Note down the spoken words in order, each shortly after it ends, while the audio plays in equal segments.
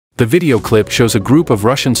The video clip shows a group of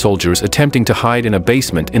Russian soldiers attempting to hide in a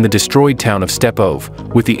basement in the destroyed town of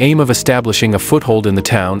Stepov, with the aim of establishing a foothold in the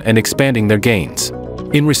town and expanding their gains.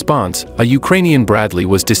 In response, a Ukrainian Bradley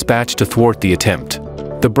was dispatched to thwart the attempt.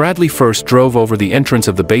 The Bradley first drove over the entrance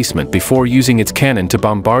of the basement before using its cannon to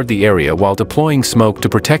bombard the area while deploying smoke to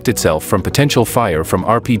protect itself from potential fire from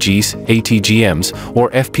RPGs, ATGMs,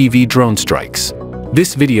 or FPV drone strikes.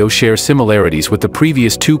 This video shares similarities with the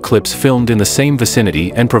previous two clips filmed in the same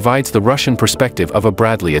vicinity and provides the Russian perspective of a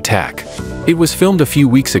Bradley attack. It was filmed a few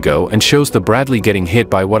weeks ago and shows the Bradley getting hit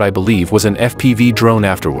by what I believe was an FPV drone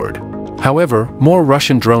afterward. However, more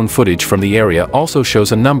Russian drone footage from the area also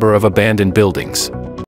shows a number of abandoned buildings.